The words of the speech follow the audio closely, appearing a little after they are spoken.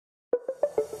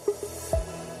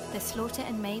The Slaughter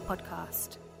and May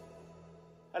podcast.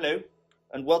 Hello,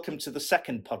 and welcome to the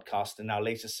second podcast in our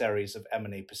latest series of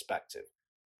M&A Perspective.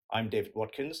 I'm David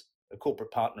Watkins, a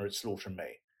corporate partner at Slaughter and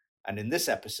May, and in this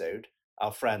episode,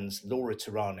 our friends Laura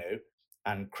Turano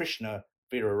and Krishna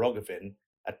Veeraraghavan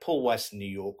at Paul Weiss in New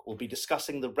York will be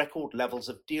discussing the record levels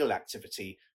of deal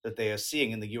activity that they are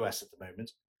seeing in the US at the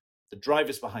moment, the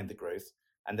drivers behind the growth,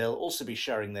 and they'll also be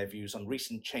sharing their views on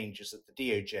recent changes at the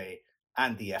DOJ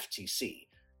and the FTC,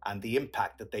 and the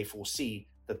impact that they foresee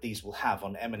that these will have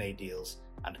on M&A deals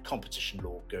and competition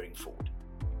law going forward.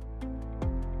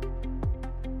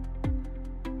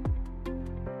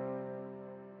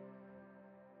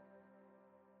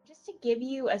 Just to give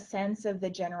you a sense of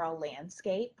the general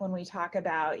landscape, when we talk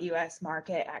about US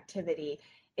market activity,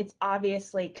 it's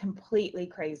obviously completely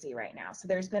crazy right now. So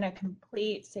there's been a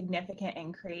complete significant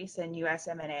increase in US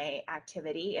M&A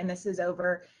activity, and this is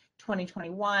over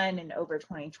 2021 and over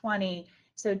 2020.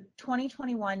 So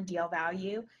 2021 deal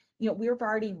value, we've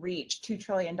already reached $2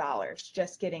 trillion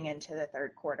just getting into the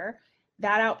third quarter.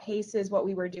 That outpaces what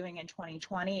we were doing in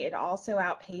 2020. It also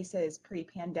outpaces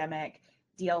pre-pandemic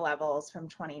deal levels from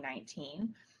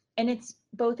 2019. And it's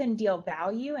both in deal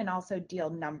value and also deal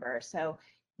number. So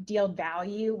deal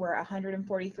value, we're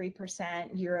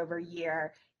 143% year over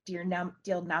year.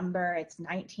 Deal number, it's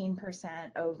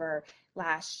 19% over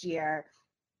last year.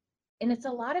 And it's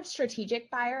a lot of strategic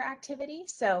buyer activity.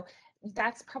 So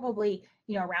that's probably,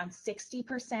 around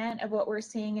 60% of what we're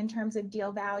seeing in terms of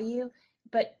deal value.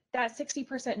 But that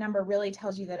 60% number really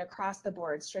tells you that across the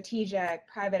board, strategic,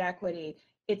 private equity,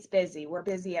 it's busy. We're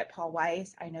busy at Paul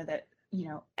Weiss. I know that,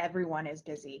 everyone is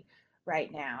busy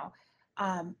right now.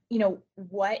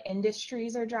 What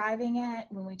industries are driving it?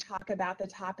 When we talk about the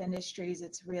top industries,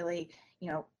 it's really,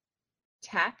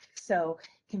 tech. So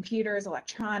computers,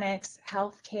 electronics,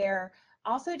 healthcare,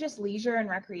 also just leisure and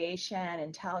recreation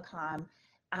and telecom.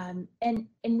 And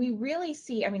we really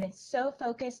see, it's so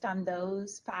focused on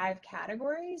those 5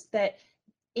 categories that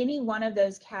any one of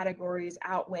those categories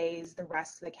outweighs the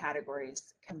rest of the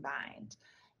categories combined.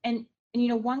 And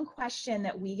one question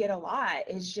that we get a lot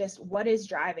is just what is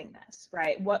driving this,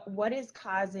 right? What is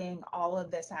causing all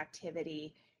of this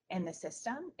activity in the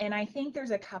system? And I think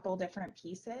there's a couple different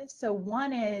pieces. So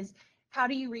one is, how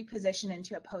do you reposition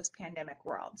into a post-pandemic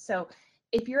world? So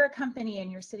if you're a company and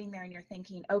you're sitting there and you're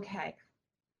thinking, okay,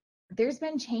 there's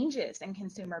been changes in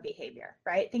consumer behavior,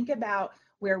 right? Think about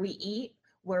where we eat,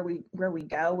 where we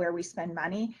go, where we spend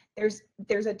money. There's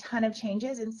a ton of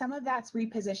changes, and some of that's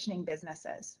repositioning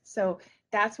businesses. So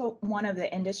that's what one of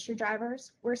the industry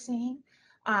drivers we're seeing,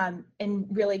 and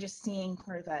really just seeing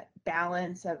sort of a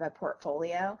balance of a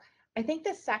portfolio. I think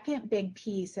the second big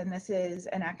piece, and this is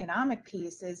an economic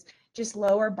piece, is just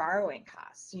lower borrowing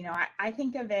costs. I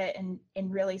think of it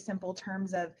in really simple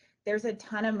terms of there's a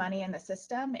ton of money in the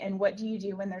system, and what do you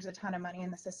do when there's a ton of money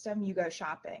in the system? You go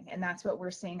shopping, and that's what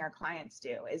we're seeing our clients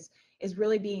do, is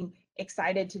really being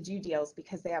excited to do deals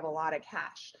because they have a lot of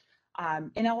cash,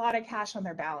 and a lot of cash on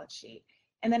their balance sheet.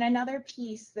 And then another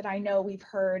piece that I know we've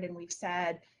heard and we've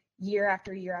said year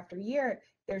after year after year,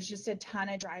 there's just a ton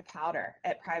of dry powder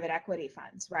at private equity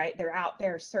funds, right? They're out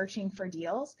there searching for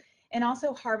deals and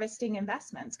also harvesting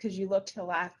investments, because you look to the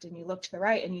left and you look to the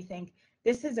right and you think,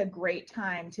 this is a great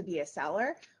time to be a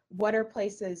seller. Where are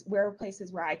places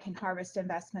where I can harvest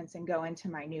investments and go into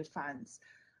my new funds?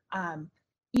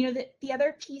 The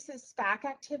other piece is SPAC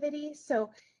activity.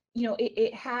 So,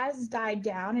 it has died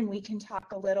down, and we can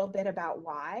talk a little bit about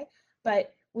why.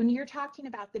 But when you're talking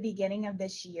about the beginning of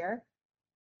this year,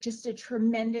 just a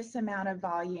tremendous amount of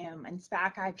volume and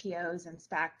SPAC IPOs and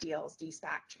SPAC deals,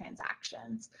 de-SPAC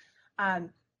transactions.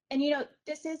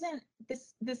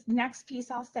 This next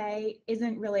piece I'll say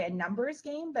isn't really a numbers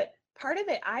game, but part of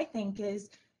it I think is,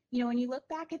 when you look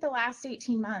back at the last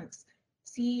 18 months,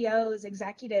 CEOs,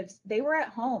 executives, they were at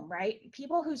home, right?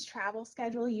 People whose travel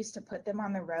schedule used to put them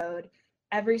on the road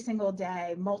every single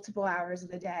day, multiple hours of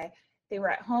the day. They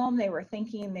were at home, they were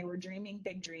thinking, they were dreaming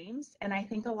big dreams. And I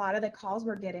think a lot of the calls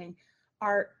we're getting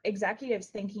are executives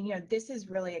thinking, this is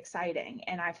really exciting,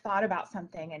 and I've thought about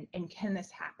something, and can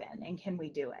this happen, and can we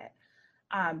do it?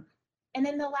 And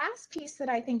then the last piece that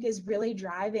I think is really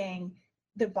driving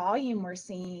the volume we're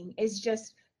seeing is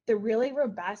just the really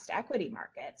robust equity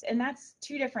markets. And that's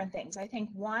 2 different things. I think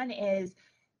one is,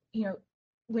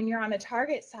 when you're on the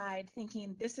target side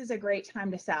thinking this is a great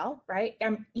time to sell, right?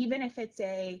 Even if it's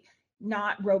a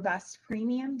not robust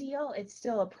premium deal, it's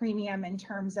still a premium in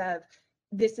terms of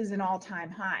this is an all-time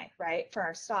high, right, for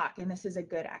our stock, and this is a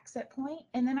good exit point.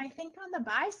 And then I think on the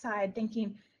buy side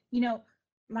thinking,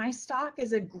 my stock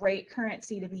is a great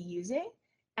currency to be using,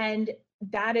 and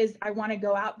that is, I want to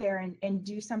go out there and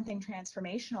do something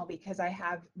transformational because I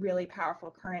have really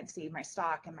powerful currency, my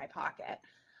stock in my pocket.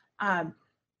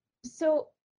 So,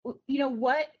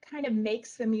 what kind of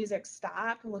makes the music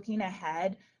stop looking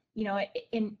ahead?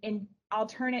 I'll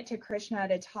turn it to Krishna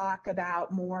to talk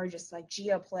about more just like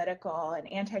geopolitical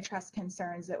and antitrust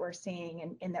concerns that we're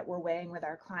seeing and that we're weighing with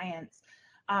our clients.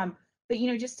 But,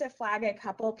 just to flag a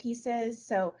couple pieces.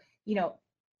 So,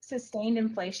 sustained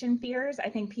inflation fears. I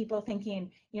think people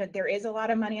thinking, there is a lot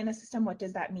of money in the system. What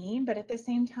does that mean? But at the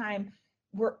same time,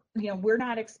 we're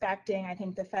not expecting, I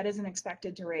think the Fed isn't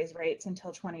expected to raise rates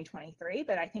until 2023,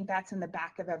 but I think that's in the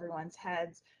back of everyone's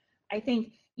heads. I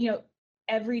think,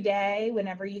 every day,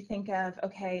 whenever you think of,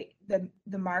 okay, the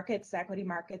equity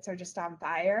markets are just on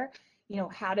fire,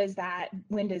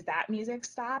 when does that music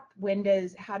stop?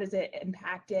 How does it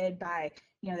impacted by,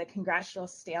 the congressional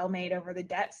stalemate over the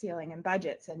debt ceiling and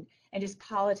budgets and just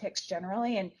politics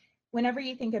generally? And whenever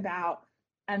you think about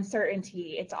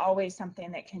uncertainty, it's always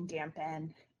something that can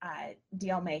dampen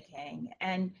deal making.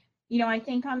 And, I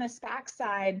think on the SPAC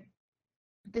side,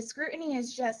 the scrutiny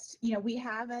is just, we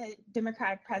have a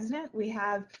Democratic president. We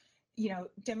have,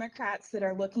 Democrats that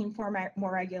are looking for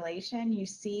more regulation. You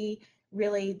see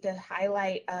really the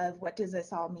highlight of what does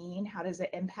this all mean? How does it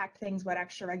impact things? What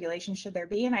extra regulation should there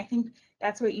be? And I think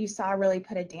that's what you saw really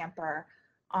put a damper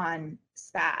on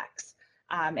SPACs.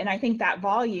 And I think that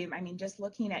volume, just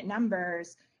looking at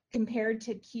numbers compared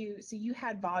to so you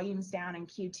had volumes down in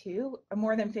Q2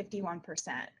 more than 51%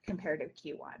 compared to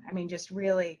Q1. Just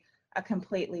really a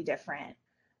completely different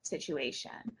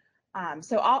situation.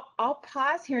 So I'll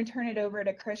pause here and turn it over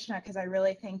to Krishna because I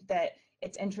really think that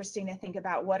it's interesting to think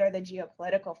about what are the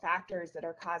geopolitical factors that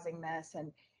are causing this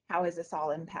and how is this all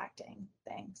impacting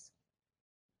things.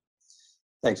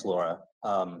 Thanks, Laura.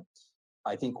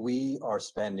 I think we are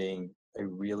spending a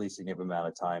really significant amount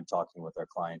of time talking with our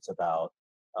clients about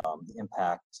the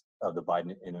impact of the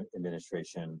Biden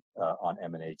administration on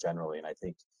M&A generally. And I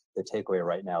think the takeaway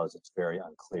right now is it's very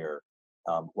unclear.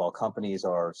 While companies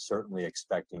are certainly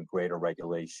expecting greater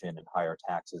regulation and higher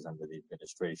taxes under the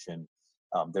administration,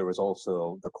 there was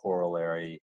also the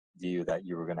corollary view that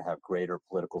you were going to have greater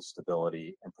political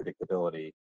stability and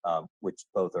predictability, which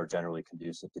both are generally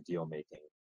conducive to deal making.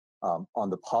 On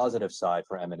the positive side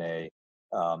for M&A,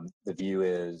 the view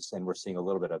is, and we're seeing a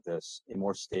little bit of this, a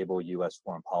more stable U.S.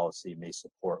 foreign policy may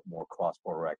support more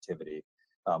cross-border activity.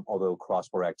 Although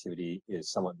cross-border activity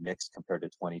is somewhat mixed compared to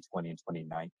 2020 and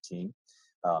 2019.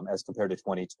 As compared to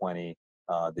 2020,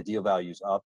 the deal value is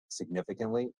up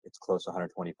significantly. It's close to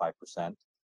 125%.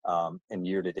 And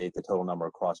year to date, the total number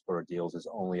of cross-border deals is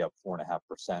only up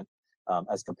 4.5%.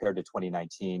 As compared to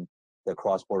 2019, the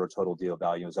cross-border total deal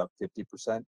value is up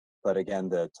 50%. But again,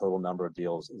 the total number of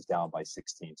deals is down by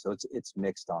 16. So it's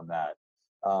mixed on that.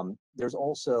 There's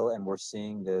also, and we're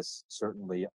seeing this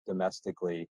certainly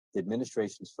domestically, the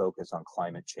administration's focus on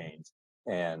climate change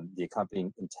and the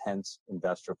accompanying intense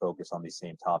investor focus on these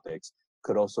same topics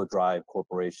could also drive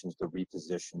corporations to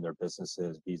reposition their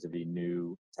businesses vis-a-vis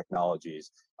new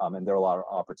technologies. And there are a lot of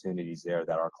opportunities there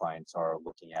that our clients are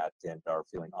looking at and are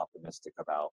feeling optimistic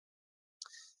about.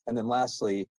 And then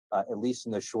lastly, at least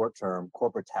in the short term,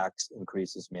 corporate tax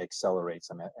increases may accelerate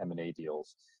some M&A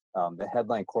deals. The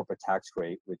headline corporate tax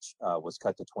rate, which was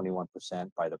cut to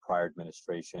 21% by the prior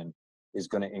administration, is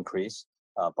going to increase.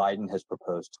 Biden has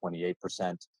proposed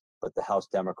 28%, but the House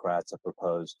Democrats have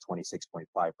proposed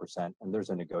 26.5%. And there's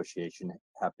a negotiation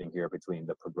happening here between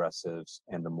the progressives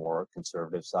and the more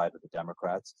conservative side of the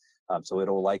Democrats. So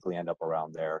it'll likely end up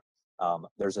around there.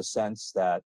 There's a sense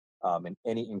that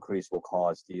any increase will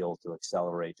cause deals to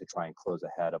accelerate to try and close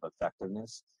ahead of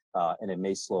effectiveness. And it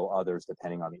may slow others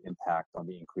depending on the impact on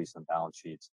the increase in balance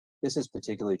sheets. This is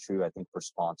particularly true, I think, for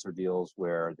sponsor deals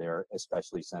where they're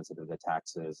especially sensitive to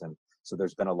taxes. And so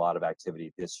there's been a lot of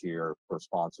activity this year for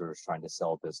sponsors trying to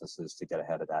sell businesses to get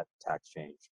ahead of that tax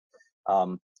change.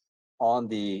 On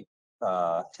the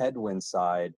headwind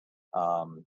side,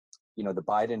 the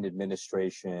Biden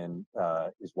administration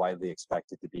is widely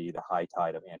expected to be the high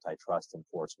tide of antitrust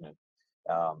enforcement.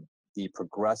 The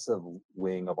progressive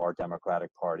wing of our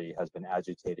Democratic Party has been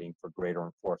agitating for greater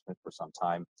enforcement for some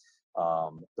time.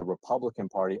 The Republican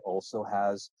Party also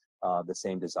has the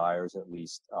same desires, at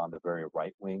least on the very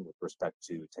right wing, with respect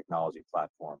to technology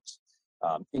platforms.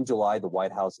 In July, the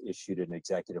White House issued an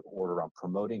executive order on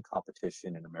promoting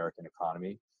competition in the American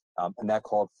economy, and that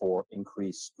called for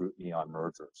increased scrutiny on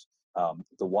mergers.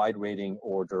 The wide-ranging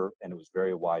order, and it was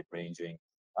very wide-ranging,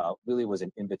 really was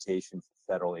an invitation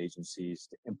for federal agencies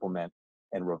to implement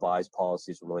and revise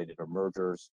policies related to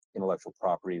mergers, intellectual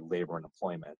property, labor, and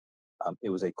employment. It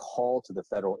was a call to the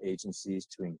federal agencies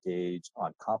to engage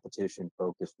on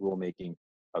competition-focused rulemaking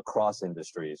across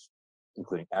industries,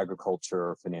 including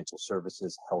agriculture, financial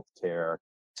services, healthcare,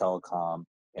 telecom,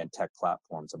 and tech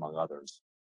platforms, among others.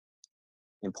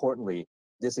 Importantly,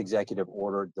 this executive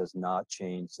order does not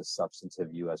change the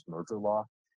substantive U.S. merger law,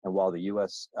 and while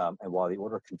the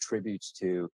order contributes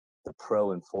to the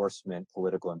pro-enforcement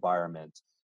political environment,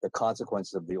 the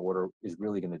consequences of the order is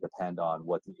really going to depend on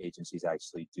what the agencies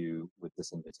actually do with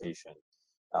this invitation.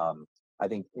 I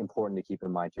think important to keep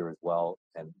in mind here as well,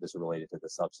 and this is related to the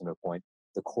substantive point,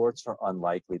 the courts are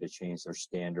unlikely to change their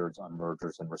standards on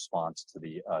mergers in response to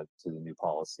the new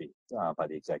policy by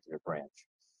the executive branch.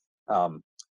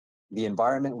 The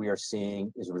environment we are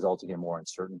seeing is resulting in more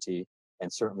uncertainty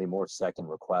and certainly more second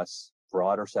requests,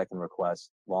 broader second requests,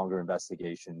 longer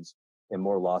investigations, and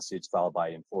more lawsuits filed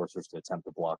by enforcers to attempt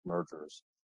to block mergers.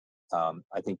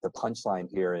 I think the punchline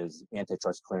here is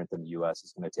antitrust clearance in the U.S.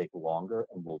 is going to take longer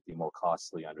and will be more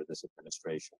costly under this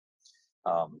administration.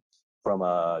 From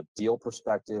a deal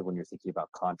perspective, when you're thinking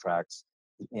about contracts,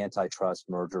 the antitrust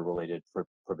merger-related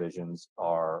provisions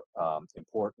are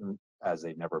important as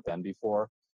they've never been before.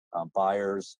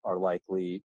 Buyers are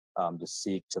likely to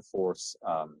seek to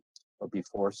or be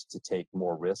forced to take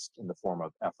more risk in the form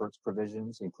of efforts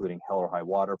provisions, including hell or high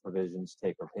water provisions,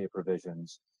 take or pay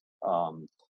provisions.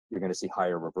 You're going to see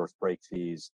higher reverse break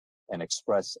fees and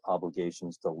express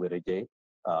obligations to litigate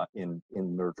in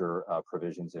merger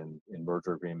provisions in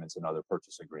merger agreements and other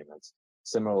purchase agreements.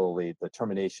 Similarly, the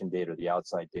termination date or the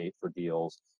outside date for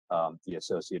deals, the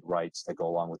associated rights that go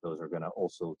along with those are going to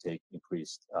also take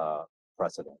increased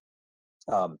precedent.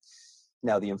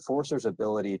 Now, the enforcer's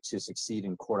ability to succeed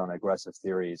in court on aggressive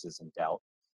theories is in doubt.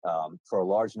 For a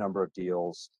large number of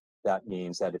deals, that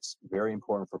means that it's very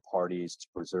important for parties to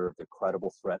preserve the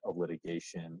credible threat of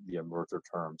litigation via merger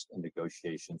terms and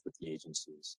negotiations with the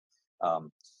agencies.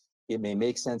 It may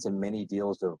make sense in many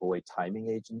deals to avoid timing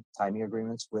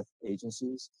agreements with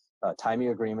agencies. Timing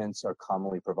agreements are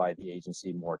commonly provide the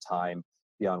agency more time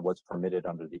beyond what's permitted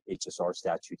under the HSR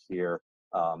statute here,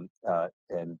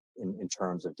 and in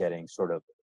terms of getting sort of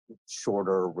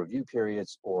shorter review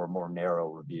periods or more narrow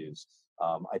reviews.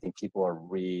 I think people are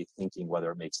rethinking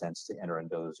whether it makes sense to enter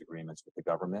into those agreements with the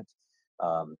government.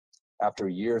 After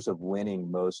years of winning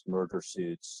most merger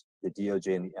suits, the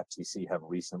DOJ and the FTC have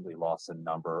recently lost a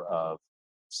number of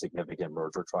significant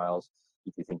merger trials.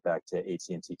 If you think back to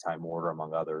AT&T Time Warner,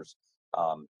 among others.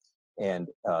 And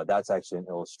that's actually an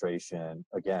illustration,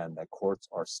 again, that courts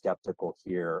are skeptical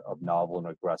here of novel and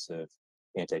aggressive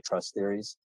antitrust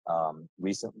theories.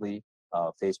 Recently,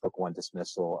 Facebook won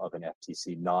dismissal of an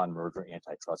FTC non-merger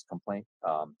antitrust complaint,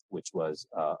 which was,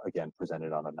 again,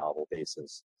 presented on a novel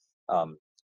basis.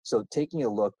 So taking a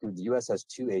look, the U.S. has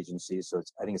two agencies, so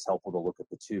I think it's helpful to look at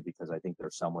the two because I think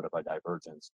there's somewhat of a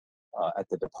divergence. At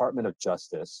the Department of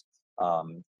Justice,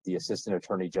 the Assistant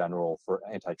Attorney General for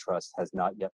Antitrust has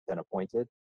not yet been appointed.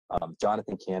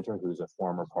 Jonathan Cantor, who's a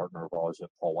former partner of ours at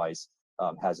Paul Weiss,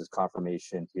 has his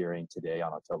confirmation hearing today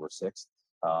on October 6th.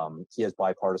 He has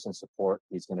bipartisan support.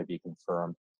 He's going to be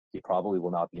confirmed. He probably will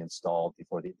not be installed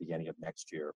before the beginning of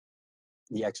next year.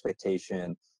 The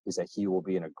expectation is that he will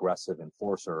be an aggressive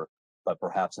enforcer, but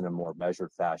perhaps in a more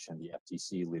measured fashion, the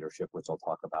FTC leadership, which I'll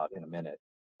talk about in a minute.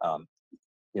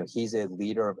 He's a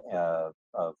leader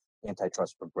of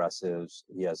antitrust progressives.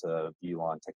 He has a view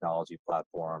on technology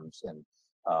platforms,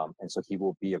 and so he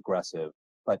will be aggressive.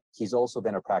 But he's also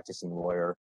been a practicing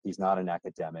lawyer. He's not an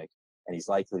academic, and he's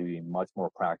likely to be much more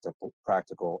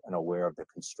practical and aware of the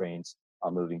constraints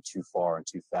on moving too far and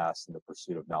too fast in the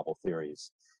pursuit of novel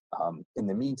theories. In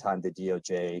the meantime, the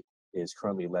DOJ is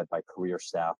currently led by career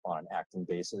staff on an acting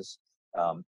basis.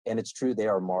 And it's true they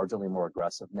are marginally more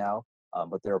aggressive now,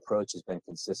 but their approach has been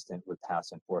consistent with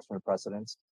past enforcement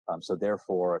precedents. So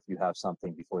therefore, if you have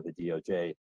something before the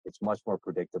DOJ, it's much more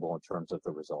predictable in terms of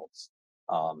the results.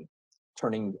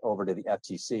 Turning over to the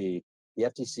FTC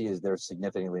there's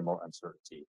significantly more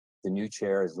uncertainty. The new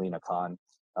chair is Lina Khan,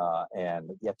 and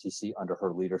the FTC under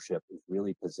her leadership is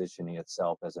really positioning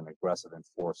itself as an aggressive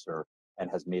enforcer and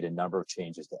has made a number of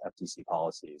changes to FTC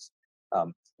policies.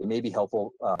 It may be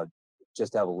helpful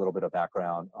just to have a little bit of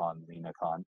background on Lina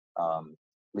Khan.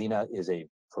 Lina is a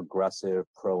progressive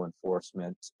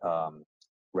pro-enforcement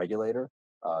regulator.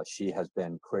 She has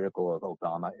been critical of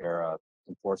Obama-era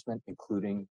enforcement,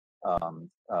 including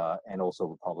and also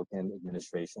Republican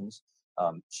administrations.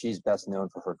 She's best known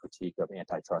for her critique of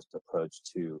antitrust approach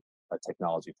to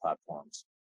technology platforms.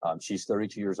 She's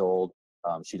 32 years old.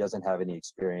 She doesn't have any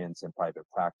experience in private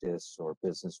practice or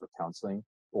business or counseling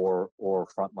or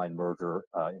frontline merger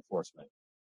enforcement.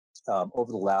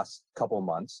 Over the last couple of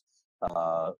months,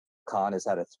 Con has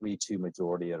had a 3-2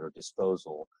 majority at her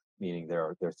disposal, meaning there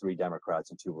are 3 Democrats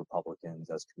and 2 Republicans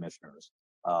as commissioners.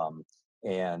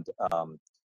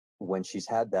 When she's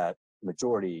had that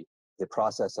majority, the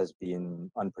process has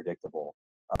been unpredictable.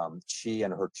 She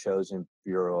and her chosen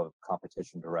Bureau of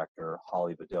Competition Director,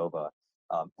 Holly Vadova,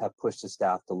 have pushed the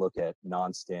staff to look at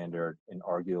non-standard and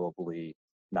arguably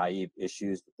naive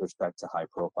issues with respect to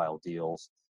high-profile deals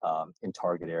in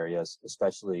target areas,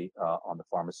 especially on the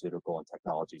pharmaceutical and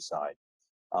technology side.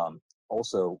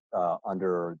 Also,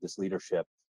 under this leadership,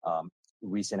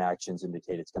 recent actions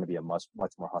indicate it's going to be a much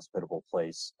more hospitable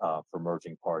place for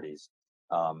merging parties.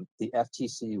 The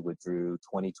FTC withdrew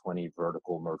 2020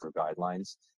 vertical merger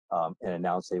guidelines and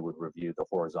announced they would review the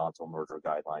horizontal merger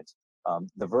guidelines.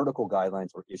 The vertical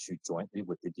guidelines were issued jointly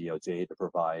with the DOJ to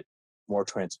provide more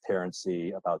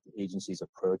transparency about the agency's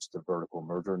approach to vertical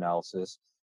merger analysis.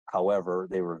 However,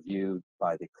 they were viewed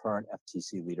by the current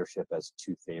FTC leadership as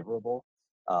too favorable,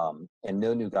 and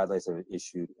no new guidelines have been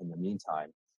issued in the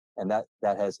meantime. And that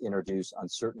has introduced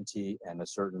uncertainty and a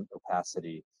certain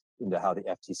opacity into how the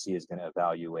FTC is going to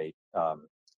evaluate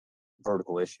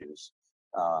vertical issues.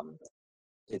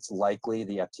 It's likely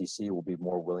the FTC will be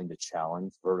more willing to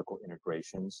challenge vertical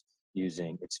integrations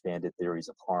using expanded theories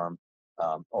of harm,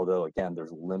 although again,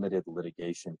 there's limited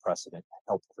litigation precedent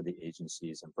helpful for the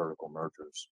agencies in vertical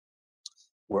mergers.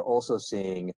 We're also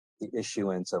seeing the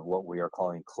issuance of what we are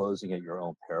calling closing at your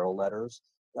own peril letters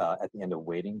at the end of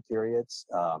waiting periods,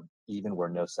 even where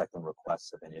no second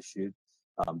requests have been issued.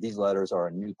 These letters are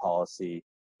a new policy,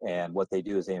 and what they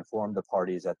do is they inform the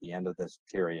parties at the end of this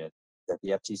period that the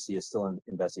FTC is still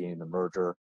investigating the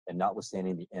merger, and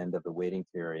notwithstanding the end of the waiting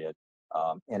period,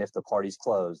 and if the parties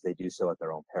close, they do so at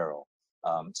their own peril.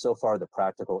 So far, the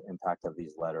practical impact of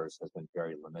these letters has been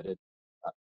very limited.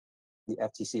 The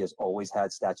FTC has always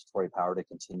had statutory power to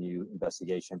continue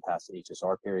investigation past the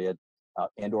HSR period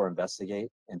and or investigate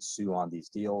and sue on these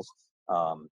deals.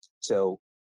 So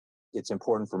it's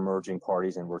important for merging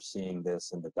parties, and we're seeing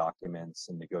this in the documents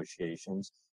and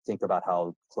negotiations. Think about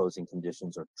how closing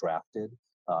conditions are drafted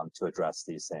to address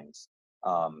these things.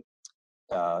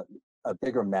 A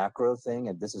bigger macro thing,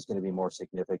 and this is going to be more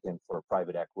significant for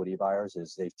private equity buyers,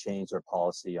 is they've changed their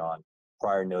policy on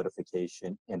prior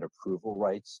notification and approval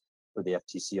rights for the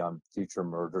FTC on future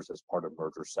mergers as part of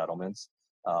merger settlements.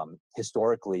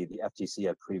 Historically, the FTC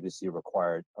had previously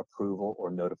required approval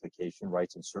or notification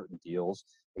rights in certain deals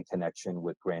in connection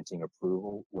with granting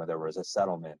approval when there was a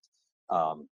settlement.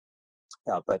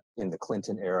 But in the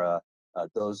Clinton era,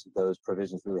 those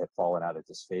provisions really had fallen out of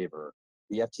disfavor.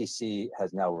 The FTC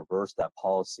has now reversed that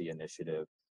policy initiative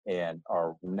and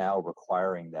are now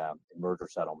requiring them in merger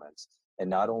settlements. And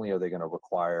not only are they going to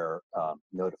require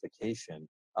notification,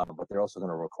 but they're also going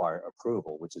to require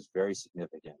approval, which is very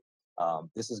significant.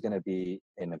 This is going to be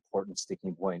an important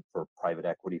sticking point for private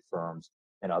equity firms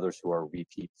and others who are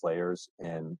repeat players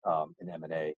in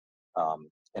M&A.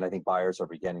 And I think buyers are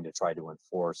beginning to try to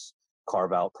enforce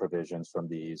carve-out provisions from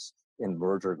these in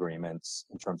merger agreements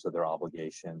in terms of their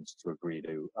obligations to agree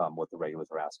to what the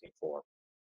regulators are asking for.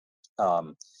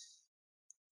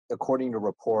 According to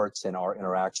reports and our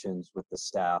interactions with the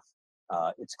staff,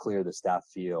 it's clear the staff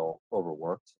feel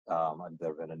overworked. And there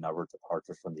have been a number of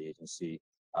departures from the agency.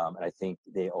 And I think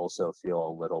they also feel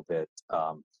a little bit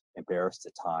embarrassed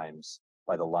at times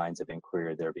by the lines of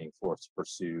inquiry they're being forced to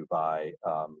pursue by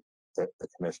the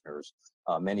commissioners.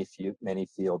 Many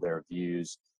feel their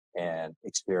views and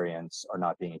experience are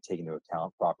not being taken into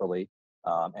account properly.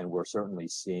 And we're certainly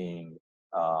seeing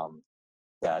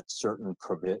that certain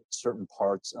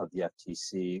parts of the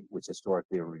FTC, which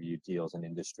historically have reviewed deals and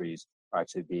industries, are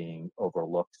actually being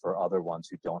overlooked for other ones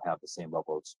who don't have the same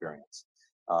level of experience.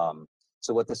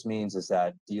 So what this means is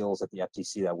that deals at the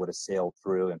FTC that would have sailed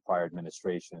through in prior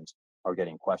administrations are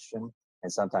getting questioned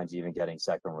and sometimes even getting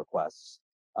second requests.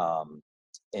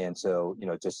 And so,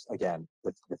 just again,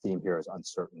 the theme here is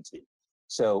uncertainty.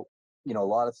 So, a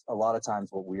lot of times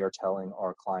what we are telling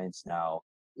our clients now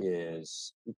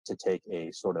is to take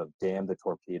a sort of damn the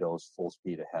torpedoes, full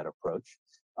speed ahead approach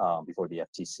before the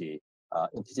FTC,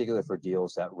 in particular for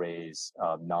deals that raise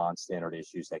non-standard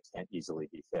issues that can't easily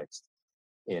be fixed.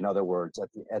 In other words, at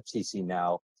the FTC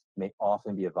now may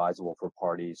often be advisable for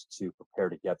parties to prepare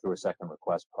to get through a second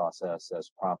request process as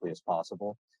promptly as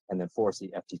possible, and then force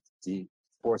the FTC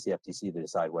to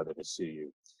decide whether to sue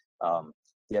you.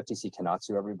 The FTC cannot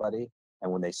sue everybody,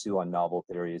 and when they sue on novel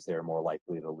theories, they're more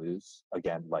likely to lose.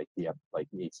 Again, like the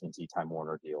AT&T Time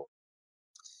Warner deal.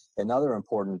 Another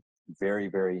important, very,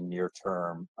 very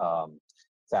near-term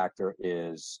factor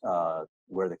is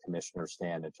where the commissioners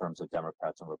stand in terms of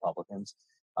Democrats and Republicans.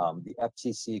 The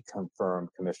FTC confirmed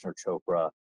Commissioner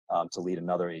Chopra to lead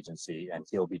another agency, and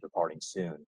he'll be departing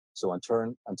soon. So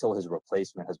until his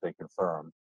replacement has been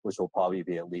confirmed, which will probably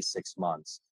be at least 6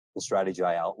 months, the strategy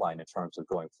I outlined in terms of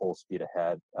going full speed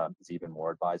ahead is even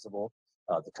more advisable.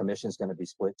 The commission is going to be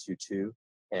split 2-2,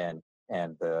 and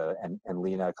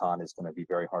Lena Khan is going to be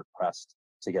very hard pressed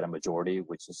to get a majority,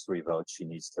 which is 3 votes. She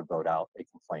needs to vote out a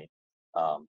complaint.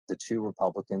 The 2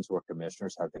 Republicans who are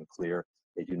commissioners have been clear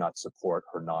they do not support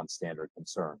her non-standard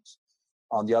concerns.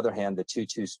 On the other hand, the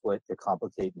 2-2 split could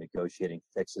complicate negotiating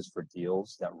fixes for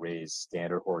deals that raise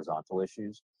standard horizontal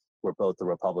issues, where both the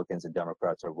Republicans and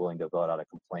Democrats are willing to vote out a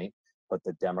complaint, but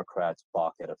the Democrats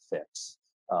balk at a fix.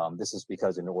 This is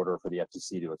because in order for the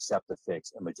FTC to accept the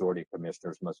fix, a majority of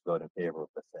commissioners must vote in favor of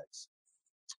the fix.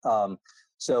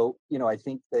 So, I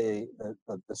think the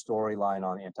storyline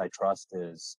on antitrust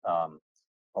is a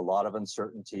lot of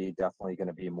uncertainty, definitely going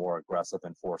to be more aggressive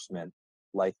enforcement,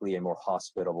 likely a more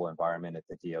hospitable environment at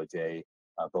the DOJ,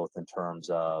 both in terms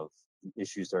of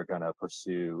issues they're going to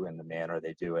pursue and the manner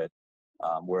they do it.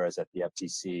 Whereas at the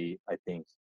FTC, I think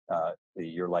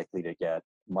you're likely to get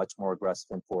much more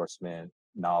aggressive enforcement,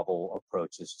 novel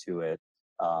approaches to it,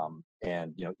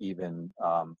 and even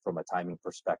from a timing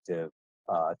perspective,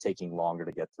 taking longer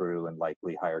to get through and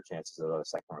likely higher chances of a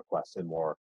second request and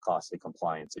more costly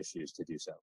compliance issues to do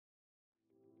so.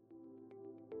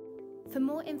 For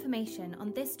more information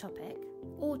on this topic,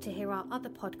 or to hear our other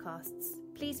podcasts,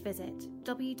 please visit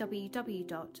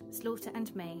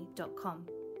www.slaughterandmay.com.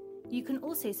 You can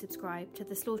also subscribe to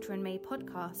the Slaughter and May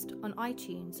podcast on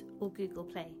iTunes or Google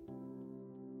Play.